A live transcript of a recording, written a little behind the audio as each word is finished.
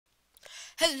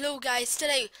Hello guys,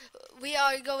 today we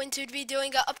are going to be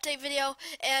doing an update video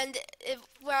and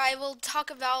where I will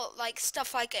talk about like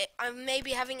stuff like I'm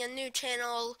maybe having a new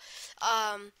channel,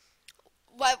 um,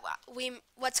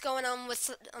 what's going on with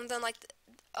something like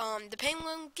the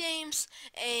Penguin games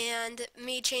and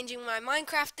me changing my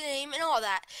Minecraft name and all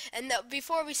that. And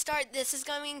before we start, this is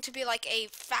going to be like a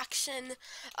faction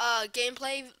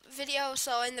gameplay video.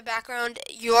 So in the background,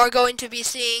 you are going to be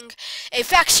seeing a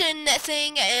faction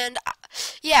thing. And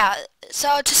yeah,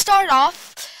 so to start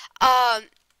off,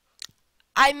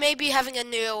 I may be having a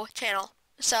new channel.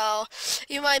 So,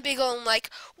 you might be going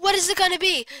like, what is it gonna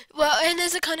be? Well, and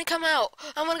is it gonna come out?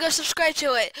 I'm gonna go subscribe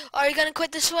to it. Are you gonna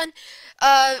quit this one?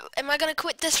 Am I gonna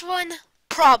quit this one?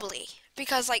 Probably.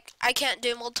 Because, like, I can't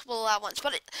do multiple at once.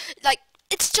 But,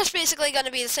 it's just basically gonna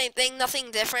be the same thing,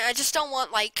 nothing different. I just don't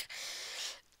want, like,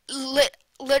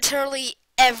 literally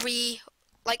every,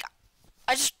 like,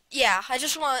 I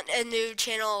just want a new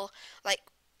channel, like,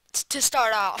 to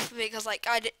start off, because like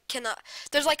cannot,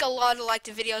 there's like a lot of like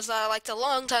the videos that I liked a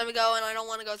long time ago and I don't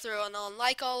want to go through and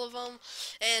unlike all of them,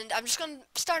 and I'm just gonna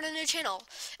start a new channel.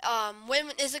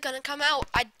 When is it gonna come out?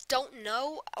 I don't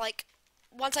know. Like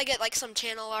once I get like some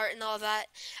channel art and all that,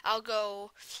 I'll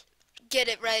go get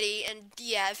it ready. And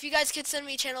yeah, if you guys could send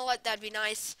me channel art, that'd be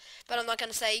nice, but I'm not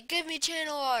gonna say give me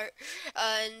channel art.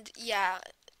 And yeah,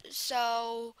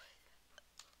 so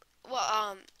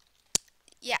well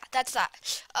yeah, that's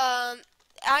that.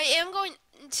 I am going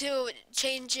to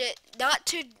change it, not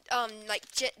to like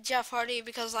Jeff Hardy,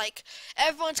 because like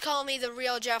everyone's calling me the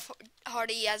real Jeff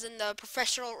Hardy, as in the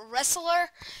professional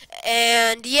wrestler,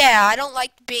 and yeah, I don't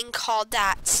like being called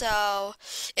that. So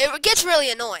it gets really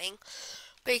annoying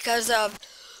because of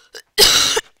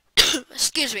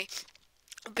excuse me,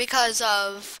 because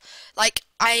of like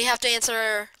I have to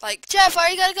answer like, Jeff,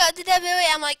 are you gonna go to WWE?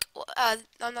 I'm like,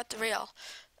 I'm not the real.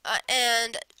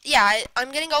 And yeah, I'm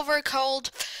getting over a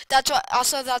cold. That's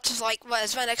like what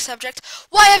is my next subject.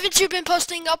 Why haven't you been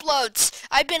posting uploads?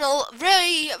 I've been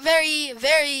very, very,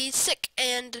 very sick,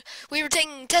 and we were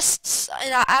taking tests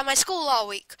at my school all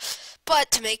week.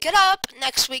 But to make it up,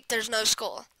 next week there's no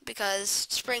school because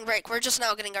spring break. We're just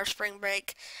now getting our spring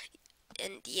break,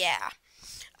 and yeah.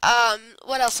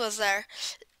 What else was there?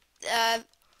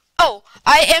 Oh,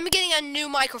 I am getting a new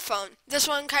microphone. This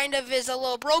one kind of is a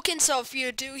little broken, so if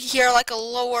you do hear like a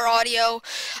lower audio,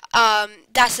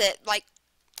 that's it. Like,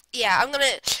 yeah,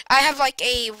 I have like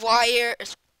a wired,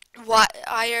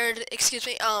 excuse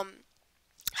me,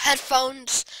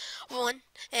 headphones one,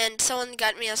 and someone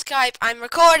got me on Skype. I'm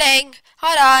recording.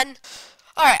 Hold on.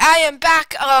 Alright, I am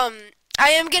back. I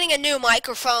am getting a new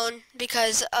microphone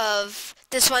because of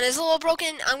this one is a little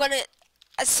broken.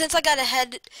 Since I got a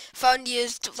headphone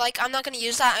used, like, I'm not going to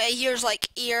use that. I use, like,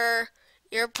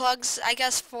 earplugs, I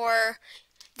guess, for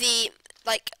the,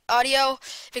 like, audio,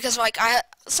 because, like,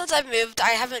 since I've moved,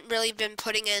 I haven't really been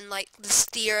putting in, like, the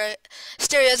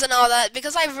stereos and all that,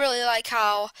 because I really like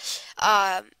how,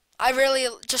 I really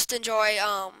just enjoy,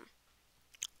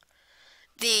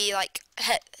 the, like,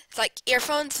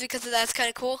 earphones, because that's kind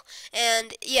of cool.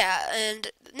 And, yeah,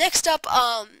 and next up,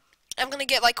 I'm going to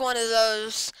get, like, one of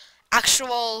those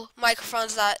actual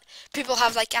microphones that people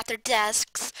have like at their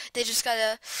desks. They just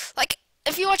gotta, like,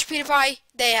 if you watch PewDiePie,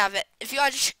 they have it. If you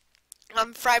watch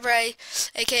Frybrae,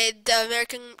 aka the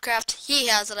American Craft, he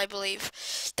has it, I believe.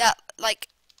 That, like,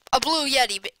 a Blue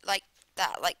Yeti, like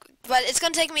that, like, but it's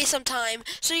gonna take me some time.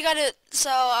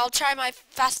 So I'll try my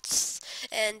fastest,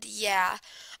 and yeah,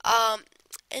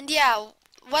 and yeah.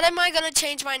 What am I gonna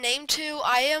change my name to?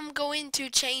 I am going to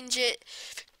change it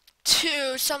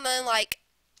to something like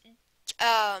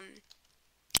I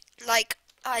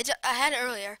had it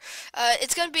earlier.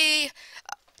 It's gonna be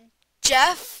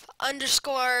Jeff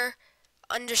underscore.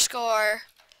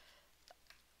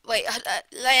 Wait,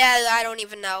 I don't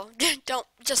even know. Don't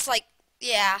just like,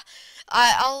 yeah.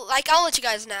 I'll let you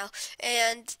guys know.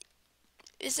 And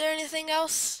is there anything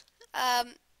else?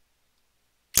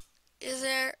 Is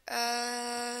there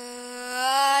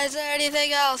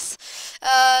anything else?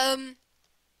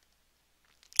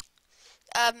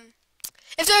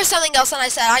 If there was something else that I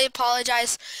said, I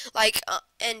apologize. Like,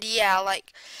 and yeah,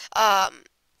 like,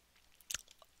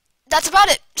 that's about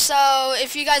it. So,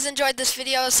 if you guys enjoyed this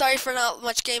video, sorry for not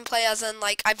much gameplay, as in,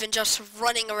 like, I've been just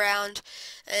running around,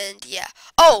 and yeah.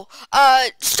 Oh,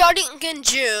 starting in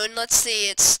June, let's see,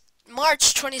 it's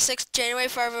March 26th, January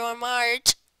for everyone,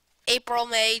 March, April,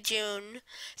 May, June,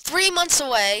 3 months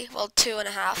away, well,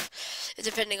 2.5,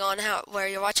 depending on where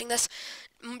you're watching this.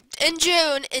 In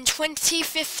June, in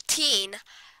 2015,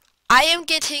 I am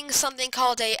getting something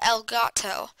called a El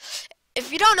Gato.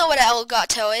 If you don't know what an El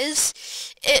Gato is,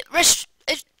 it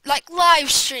like live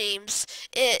streams.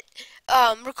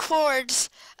 Records.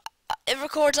 It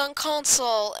records on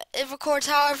console. It records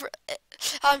however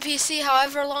on PC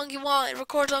however long you want. It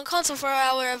records on console for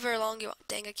however long you want.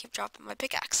 Dang, I keep dropping my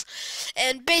pickaxe.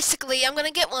 And basically, I'm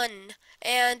gonna get one.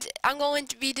 And I'm going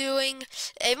to be doing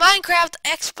a Minecraft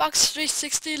Xbox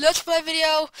 360 Let's Play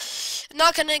video. I'm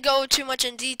not gonna go too much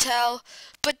in detail,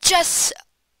 but just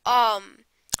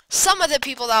some of the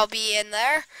people that'll be in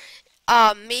there.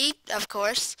 Me, of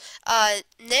course.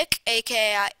 Nick,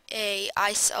 aka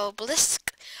Isobelisk.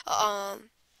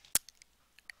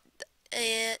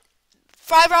 And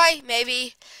Fry,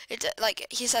 maybe. It like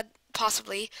he said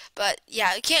possibly, but yeah,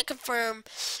 I can't confirm.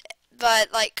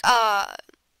 But like,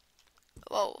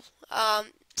 whoa,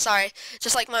 sorry.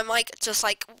 Just like my mic, just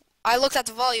like I looked at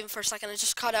the volume for a second, it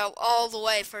just cut out all the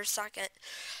way for a second,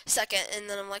 and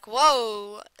then I'm like,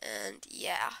 whoa, and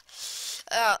yeah.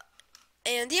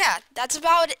 And yeah, that's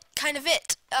about it, kind of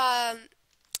it.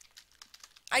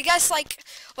 I guess, like,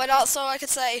 what also I could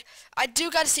say, I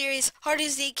do got a series,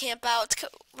 Hardy's Z Camp Out.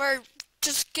 We're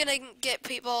just gonna get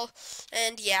people,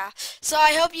 and yeah. So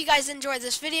I hope you guys enjoyed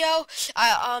this video.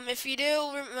 If you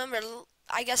do, remember,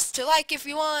 I guess, to like if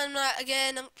you want.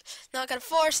 I'm not gonna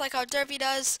force like how Derpy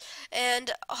does.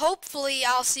 And hopefully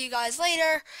I'll see you guys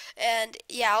later. And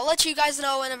yeah, I'll let you guys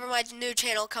know whenever my new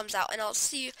channel comes out. And I'll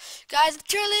see you guys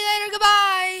truly later.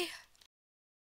 Goodbye!